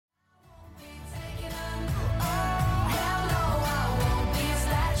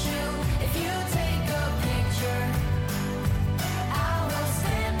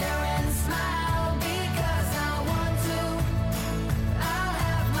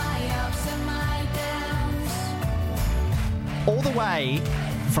all the way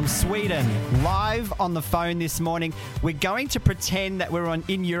from Sweden, live on the phone this morning. We're going to pretend that we're in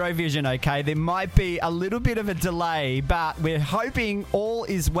Eurovision, okay? There might be a little bit of a delay, but we're hoping all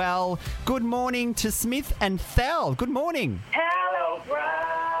is well. Good morning to Smith and Thell. Good morning. Hello,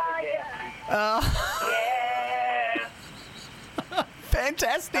 Brian. Yeah.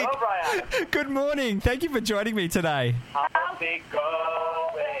 Fantastic. Hello, Brian. Good morning. Thank you for joining me today. How's it going?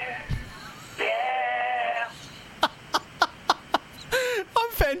 Yeah.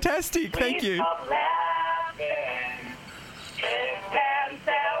 I'm fantastic. Thank Please you. stop laughing. It can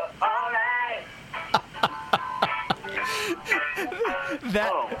tell all right.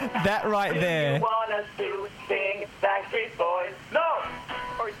 That right Do there. you want us to sing Backstreet Boys? No.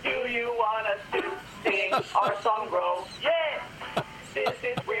 Or do you want us to sing our song, Grow? Yeah. This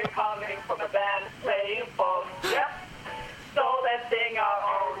is We're Coming from a band playing folk. Yep. So let's sing our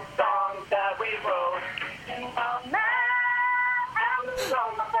own songs that we wrote. Oh, now I'm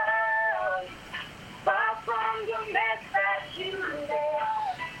on the road, far from the mess that you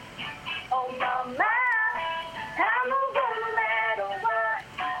left. Oh, mama, I'm not gonna let what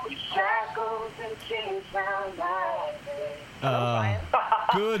the shackles and chains round my neck.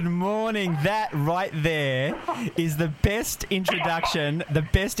 Good morning. That right there is the best introduction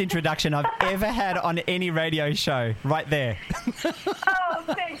I've ever had on any radio show. Right there. Oh,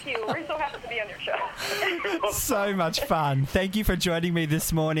 thank you. We're so happy to be on your show. So much fun. Thank you for joining me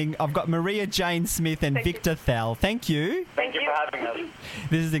this morning. I've got Maria Jane Smith and Victor Thell. Thank you. Thank you for having us.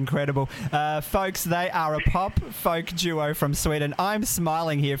 This is incredible. Folks, they are a pop folk duo from Sweden. I'm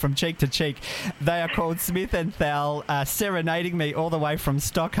smiling here from cheek to cheek. They are called Smith and Thell, serenading me all the way from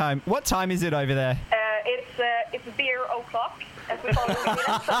Stockholm. What time is it over there? It's beer o'clock, as we call it in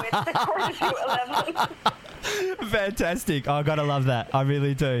Sweden, so it's 11:15. Fantastic. I gotta love that. I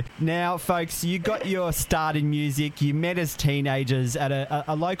really do. Now, folks, you got your start in music. You met as teenagers at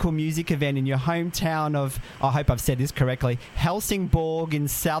a local music event in your hometown of, I hope I've said this correctly, Helsingborg in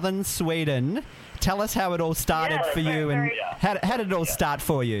southern Sweden. Tell us how it all started for you, and how did it all start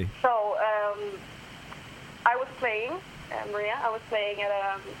for you? So, I was playing, Maria, I was playing at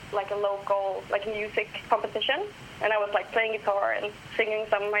a local music competition, and I was playing guitar and singing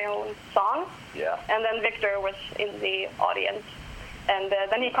some of my own songs. Yeah. And then Victor was in the audience, and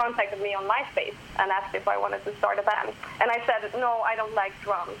then he contacted me on MySpace and asked if I wanted to start a band. And I said, no, I don't like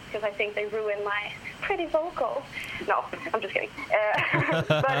drums because I think they ruin my pretty vocal. No, I'm just kidding.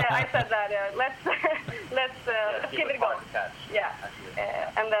 But I said that let's give it a go. Yeah.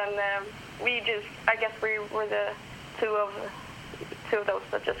 And then I guess we were the two of those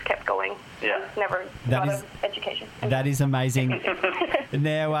that just kept going. Yeah. And never got an education. That is amazing.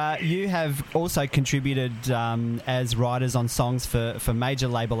 Now, you have also contributed as writers on songs for major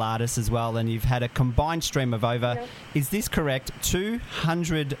label artists as well, and you've had a combined stream of over, is this correct,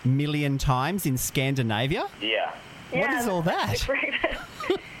 200 million times in Scandinavia? Yeah. What is all that? It's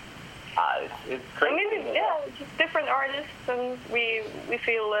It's crazy. I mean, just different artists, and we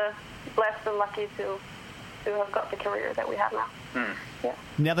feel blessed and lucky to have got the career that we have now. Yeah.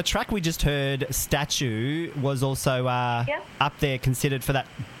 Now, the track we just heard, Statue, was also up there, considered for that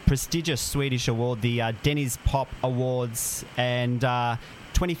prestigious Swedish award, the Dennis Pop Awards, and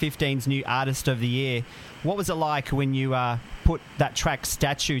 2015's New Artist of the Year. What was it like when you put that track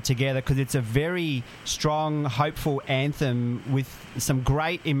Statue together? Because it's a very strong, hopeful anthem with some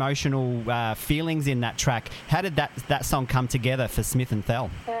great emotional feelings in that track. How did that song come together for Smith and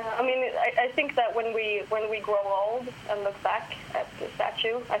Thell? I think that when we grow old and look back at the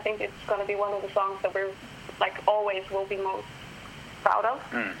Statue, I think it's going to be one of the songs that we're always will be most proud of.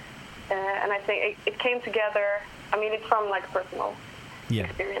 And I think it came together. I mean, it's from personal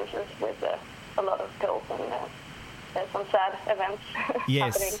experiences with a lot of pills and some sad events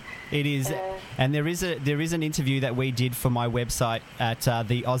yes, happening. It is. And there is an interview that we did for my website at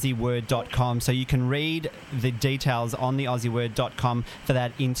theaussieword.com, so you can read the details on theaussieword.com for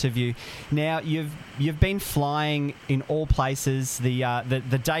that interview. Now, you've been flying in all places.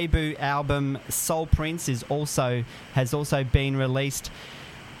 The debut album Soul Prince has also been released.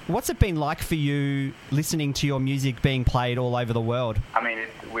 What's it been like for you listening to your music being played all over the world? I mean,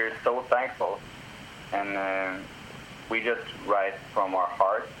 we're so thankful, and we just write from our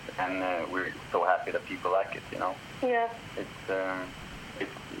hearts, and we're so happy that people like it, Yeah. It's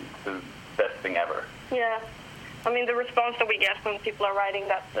the best thing ever. Yeah. I mean, the response that we get when people are writing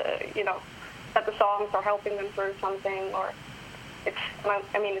that, that the songs are helping them through something, or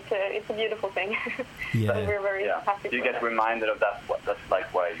it's a beautiful thing. Yeah. So we're very happy. You get reminded of that. That's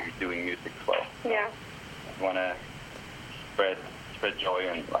why you're doing music as well. Yeah. You want to spread joy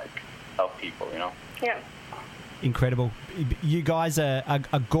and help people, Yeah. incredible. You guys are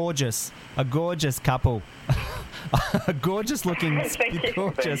a gorgeous couple. A gorgeous looking,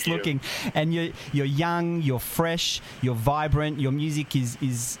 gorgeous looking, and you're young, you're fresh, you're vibrant. Your music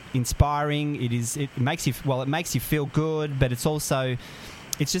is inspiring. It makes you feel good, but it's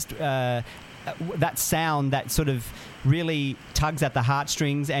just that sound that sort of really tugs at the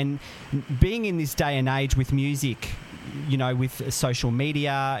heartstrings. And being in this day and age with music, you know, with social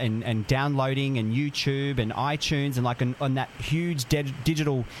media and downloading and YouTube and iTunes and on that huge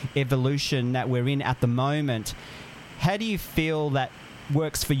digital evolution that we're in at the moment, how do you feel that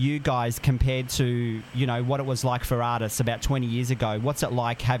works for you guys compared to, you know, what it was like for artists about 20 years ago? What's it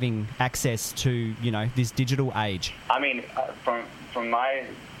like having access to, you know, this digital age? I mean,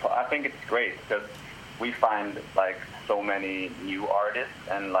 I think it's great because we find like so many new artists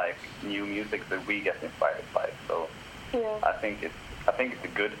and like new music that we get inspired by. So yeah. I think it's a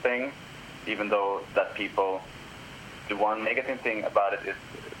good thing, even though that the one negative thing about it is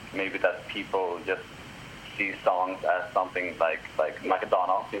maybe that people just see songs as something like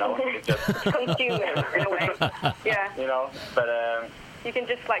McDonald's, you know. It's just consumer in a way. Yeah. You know, but you can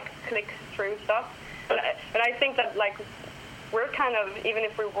just like click through stuff. But I think that like we're kind of, even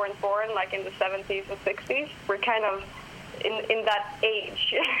if we weren't born like in the 70s and 60s, we're kind of in that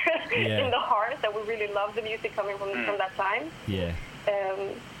age, in the heart, that we really love the music coming from that time. Yeah.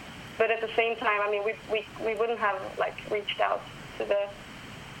 But at the same time, I mean, we wouldn't have like reached out to the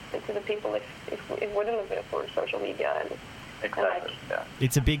people if it wouldn't have been for social media and exactly. Yeah.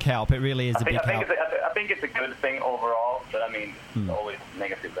 It's a big help. It really is a big help. I think it's a good thing overall, but I mean, it's always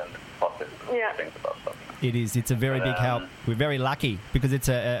negative and positive things about stuff. It is. It's a very big help. We're very lucky because it's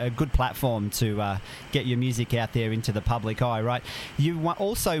a good platform to get your music out there into the public eye, right? You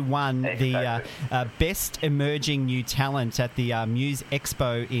also won the Best Emerging New Talent at the Muse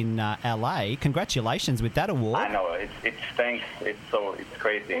Expo in LA. Congratulations with that award. I know. It's thanks. It's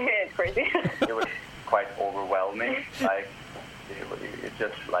crazy. Yeah, it's crazy. It was quite overwhelming. Like, it's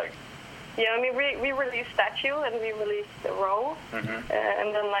just like... Yeah, I mean, we released Statue and we released The Row. And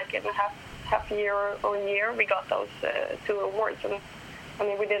then like in half year or a year, we got those 2 awards, and I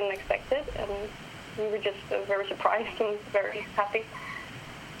mean, we didn't expect it, and we were just very surprised and very happy.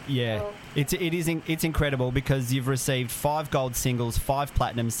 Yeah, it's incredible because you've received 5 gold singles, 5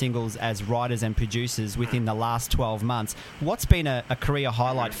 platinum singles as writers and producers within the last 12 months. What's been a career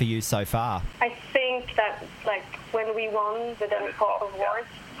highlight for you so far? I think that like when we won the Dennis Pop Awards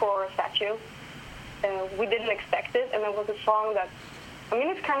for Statue, we didn't expect it, and it was a song that, I mean,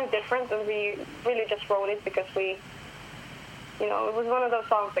 it's kind of different, and we really just wrote it because it was one of those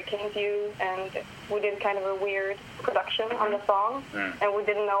songs that came to you, and we did kind of a weird production on the song, and we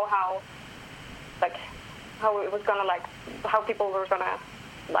didn't know how it was gonna how people were gonna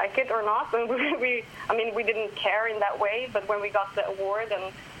like it or not, and we didn't care in that way, but when we got the award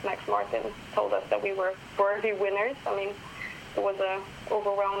and Max Martin told us that we were worthy winners, I mean, it was an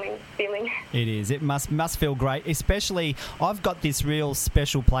overwhelming feeling. It is. It must feel great. Especially, I've got this real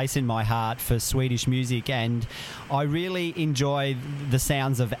special place in my heart for Swedish music, and I really enjoy the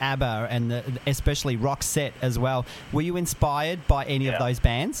sounds of ABBA and especially Roxette as well. Were you inspired by any of those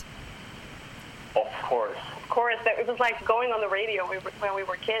bands? Of course. Of course. It was like going on the radio when we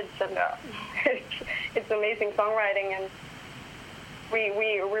were kids, and it's amazing songwriting, and we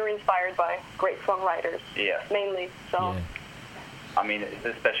were inspired by great songwriters, mainly. So. Yeah. I mean,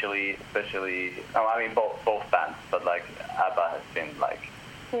 especially. I mean, both bands, but like ABBA has been like.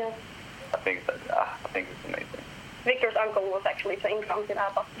 Yeah. I think it's amazing. Victor's uncle was actually playing drums in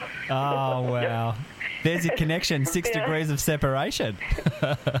ABBA. Oh wow! There's a connection. 6 degrees of separation.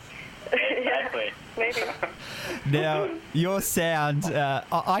 Exactly. Maybe. Now, your sound,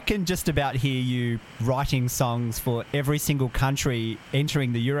 I can just about hear you writing songs for every single country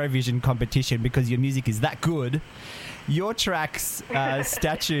entering the Eurovision competition because your music is that good. Your tracks,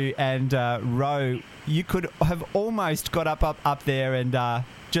 Statue and Row, you could have almost got up there and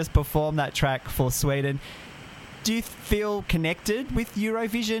just performed that track for Sweden. Do you feel connected with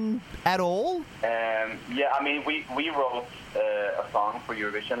Eurovision at all? Yeah, I mean, we wrote a song for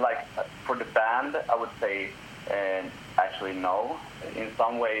Eurovision. Like, for the band, I would say, actually, no. In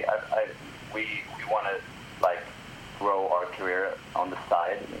some way, we want to, like, grow our career on the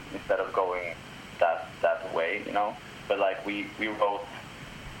side instead of going that way, you know? But like we wrote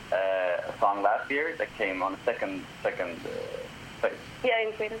a song last year that came on second place. Yeah,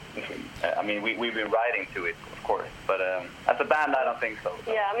 in Sweden. I mean, we've been writing to it, of course, but as a band, I don't think so.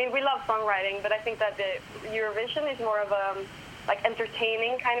 Yeah, I mean, we love songwriting, but I think that the Eurovision is more of a like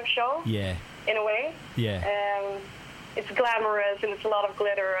entertaining kind of show. Yeah. In a way. Yeah. it's glamorous and it's a lot of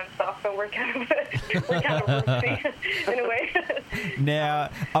glitter and stuff, and we're kind of rootsy in a way. Now,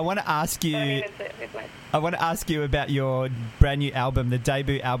 I want to ask you. I mean, it's nice. I want to ask you about your brand new album, the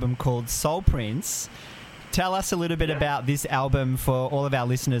debut album called Soul Prince. Tell us a little bit about this album for all of our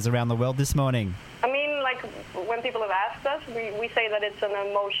listeners around the world this morning. I mean, like, when people have asked us, we say that it's an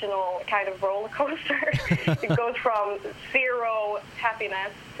emotional kind of roller coaster. It goes from 0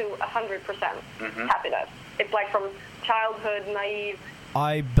 happiness to 100% happiness. It's like from childhood, naive.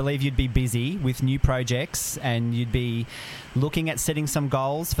 I believe you'd be busy with new projects and you'd be looking at setting some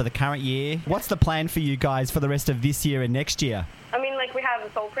goals for the current year. What's the plan for you guys for the rest of this year and next year? I mean, like, we have the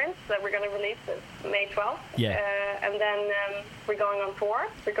Soul Prince that we're going to release May 12th. Yeah. And then we're going on tour.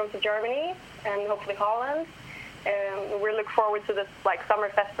 We're going to Germany and hopefully Holland. We look forward to this, like, summer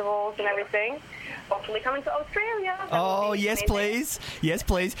festivals and everything. Hopefully coming to Australia. Oh, yes, please. Yes,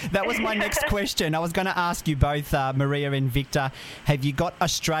 please. That was my next question. I was going to ask you both, Maria and Victor, have you got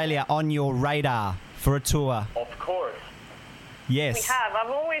Australia on your radar for a tour? Of course. Yes. We have.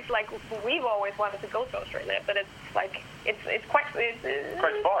 We've always wanted to go to Australia, but it's like, it's quite far. It's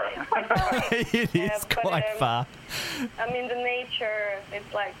quite far. It is quite far. I mean, the nature, it's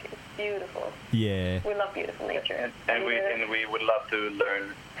beautiful. Yeah. We love beautiful nature. And we would love to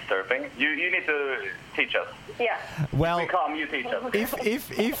learn surfing. You need to teach us. Yeah. Well, we come, you teach us.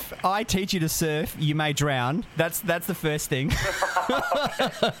 If I teach you to surf, you may drown. That's the first thing.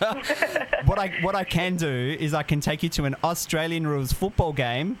 What I can do is I can take you to an Australian rules football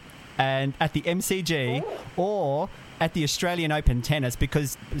game, and at the MCG or at the Australian Open tennis,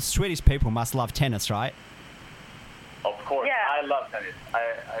 because Swedish people must love tennis, right? Of course. Yeah. I love tennis.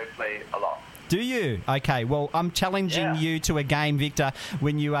 I play a lot. Do you? Okay, well, I'm challenging you to a game, Victor,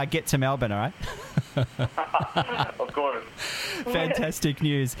 when you get to Melbourne, all right? Of course. Fantastic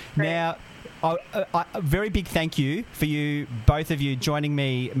news. Now, a very big thank you for both of you joining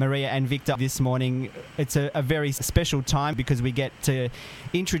me, Maria and Victor, this morning. It's a very special time because we get to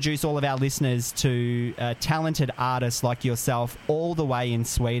introduce all of our listeners to talented artists like yourself all the way in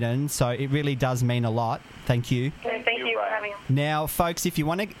Sweden. So it really does mean a lot. Thank you. Thank you for having us. Now, folks, if you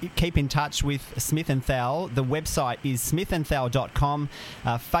want to keep in touch with Smith & Thell, the website is smithandthell.com,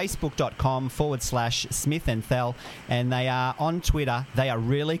 facebook.com/Smith & Thell, and they are on Twitter. They are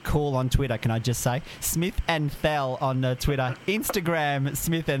really cool on Twitter, can I just say? Smith & Thell on Twitter, Instagram,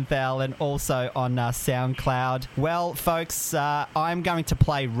 Smith & Thell, and also on SoundCloud. Well, folks, I'm going to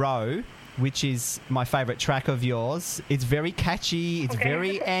play Row, which is my favourite track of yours. It's very catchy. It's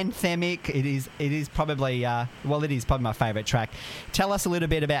very anthemic. It is probably, it is probably my favourite track. Tell us a little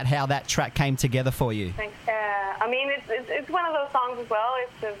bit about how that track came together for you. Thanks. I mean, it's one of those songs as well.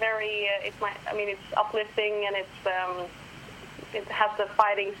 It's a very, it's uplifting and it has the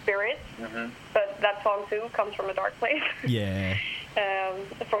fighting spirit. Mm-hmm. But that song too comes from a dark place. Yeah.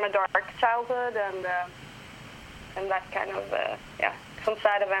 From a dark childhood and that kind of some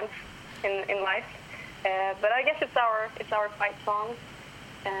sad events in life, but I guess it's our fight song,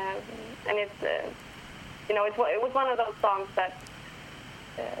 and it's it was one of those songs that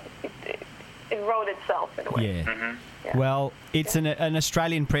it wrote itself in a way. Yeah. Mm-hmm. Yeah. Well, it's an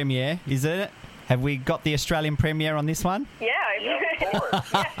Australian premiere, isn't it? Have we got the Australian premiere on this one? Yeah. Of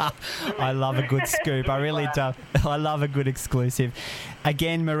course. I love a good scoop. I really do. I love a good exclusive.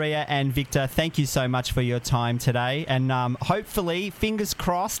 Again, Maria and Victor, thank you so much for your time today. And hopefully, fingers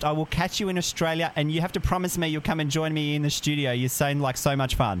crossed, I will catch you in Australia. And you have to promise me you'll come and join me in the studio. You sound like so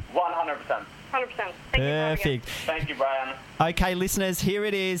much fun. 100%. 100%. Perfect. Thank you, Brian. Okay, listeners, here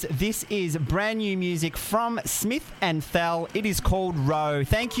it is. This is brand new music from Smith & Thell. It is called Row.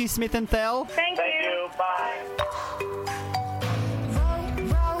 Thank you, Smith & Thell. Thank you. Bye.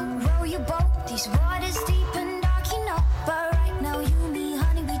 Row your boat. These waters deep and dark, but right now you and me,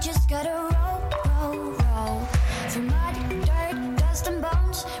 honey, we just gotta row. Through mud, dirt, dust and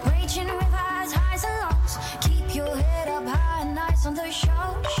bones, raging rivers, highs and lows. Keep your head up high and nice on the show.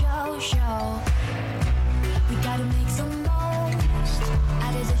 We gotta make the most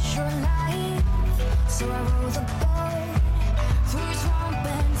out of this short life. So I row the boat through swamp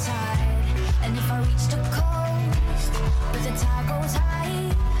and tide, and if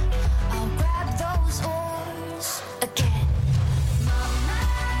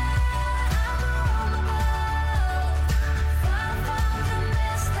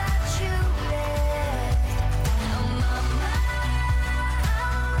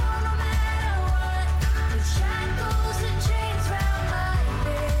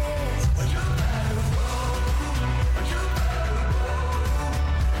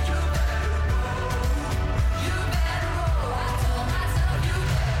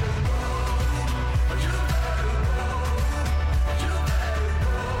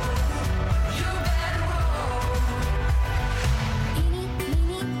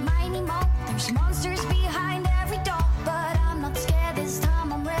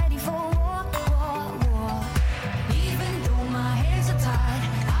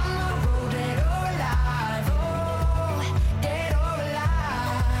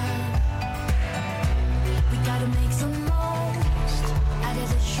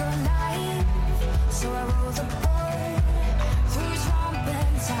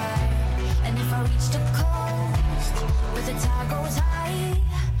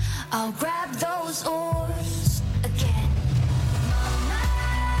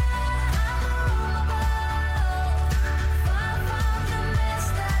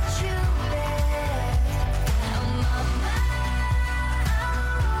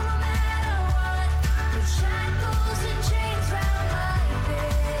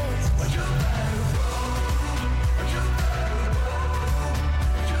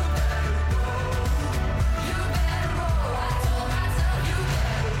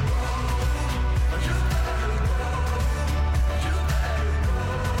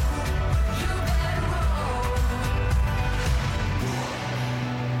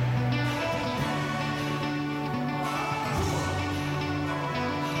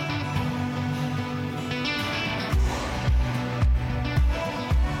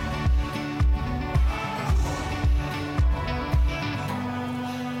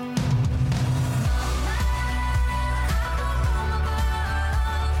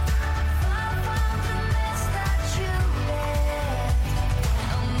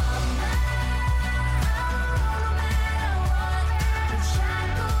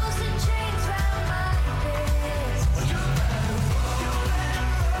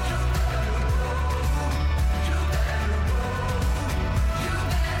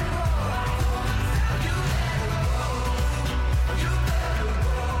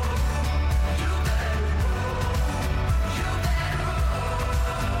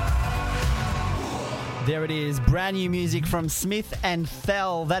There it is, brand new music from Smith and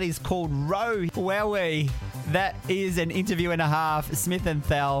Thell. That is called Row. Wowee. That is an interview and a half. Smith and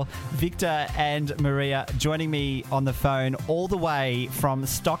Thell, Victor and Maria joining me on the phone all the way from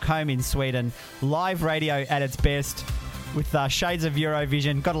Stockholm in Sweden. Live radio at its best with shades of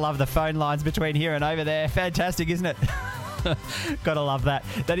Eurovision. Gotta love the phone lines between here and over there. Fantastic, isn't it? Gotta love that.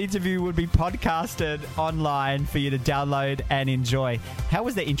 That interview would be podcasted online for you to download and enjoy. How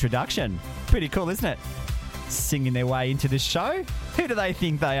was the introduction? Pretty cool, isn't it? Singing their way into the show. Who do they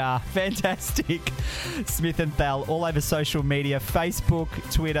think they are? Fantastic. Smith and Thell all over social media, Facebook,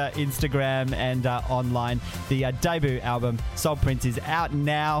 Twitter, Instagram, and online. The debut album, Soul Prince, is out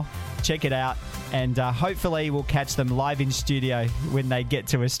now. Check it out. And hopefully we'll catch them live in studio when they get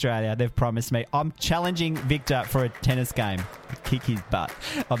to Australia. They've promised me. I'm challenging Victor for a tennis game. Kick his butt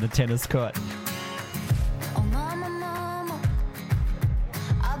on the tennis court. Oh, mama, mama,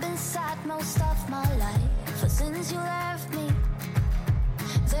 I've been sad most of my life. Since you left me,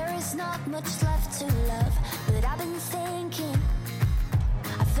 there is not much left to love. But I've been thinking,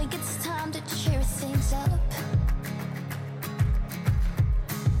 I think it's time to cheer things up.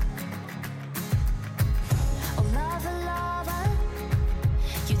 Oh, lover, lover,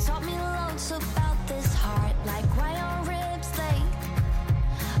 you taught me loads about this heart. Like why your ribs,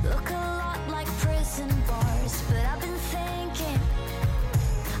 they look a lot like prison bars. But I've been thinking,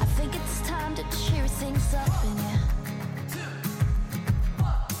 I think it's time to cheer things up. And yeah,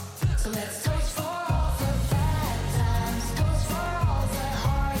 so let's toast for all the bad times, toast for all the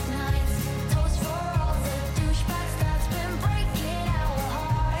hard nights, toast for all the douchebags that's been breaking our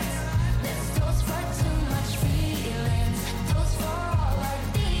hearts. Let's toast for too much feelings, toast for all our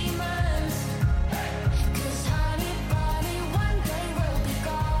demons. 'Cause honey bunny, one day we'll be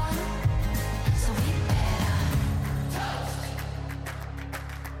gone, so we better toast.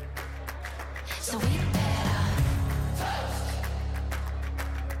 So we better toast.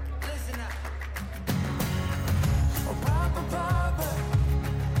 Listen up. Oh, Papa, Papa,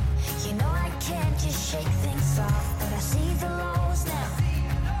 you know I can't just shake things off, but I see the lows now.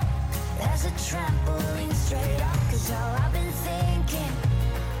 There's a trampoline straight up. 'Cause all I've been thinking,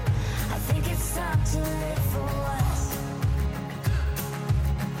 I think it's time to live for once.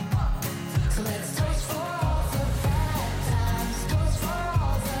 So let's toast for all the bad times, toast for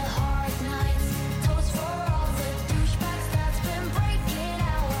all the hard nights, toast for all the douchebags that's been breaking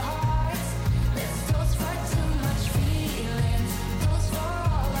our hearts. Let's toast for too much feelings, toast for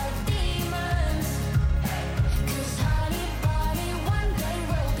all our demons. 'Cause honey bunny, one day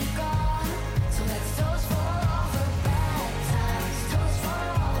we'll be gone. So let's toast for all the bad times, toast for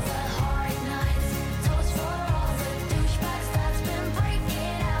all the hard nights, toast for all the douchebags that's been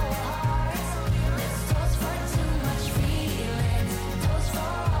breaking our hearts. Let's toast for too much feelings, toast for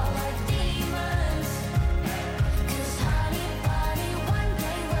all our demons. 'Cause honey bunny, one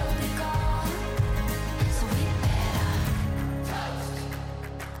day we'll be gone, so we better toast.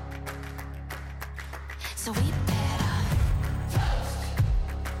 So we better toast.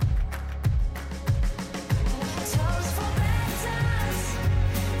 Toast for bad times,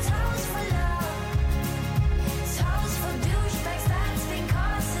 toast for love, toast for douchebags that's been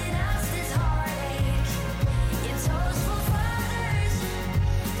causing us this heartache. Yeah, toast for fathers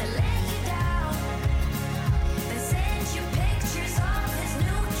that let you down, that send you pictures of his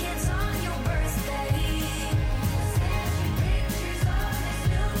new kids on your birthday. Send you pictures of his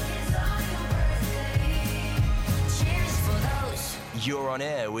new kids on your birthday. Cheers for those. You're on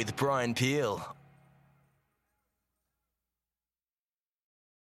air with Brian Peel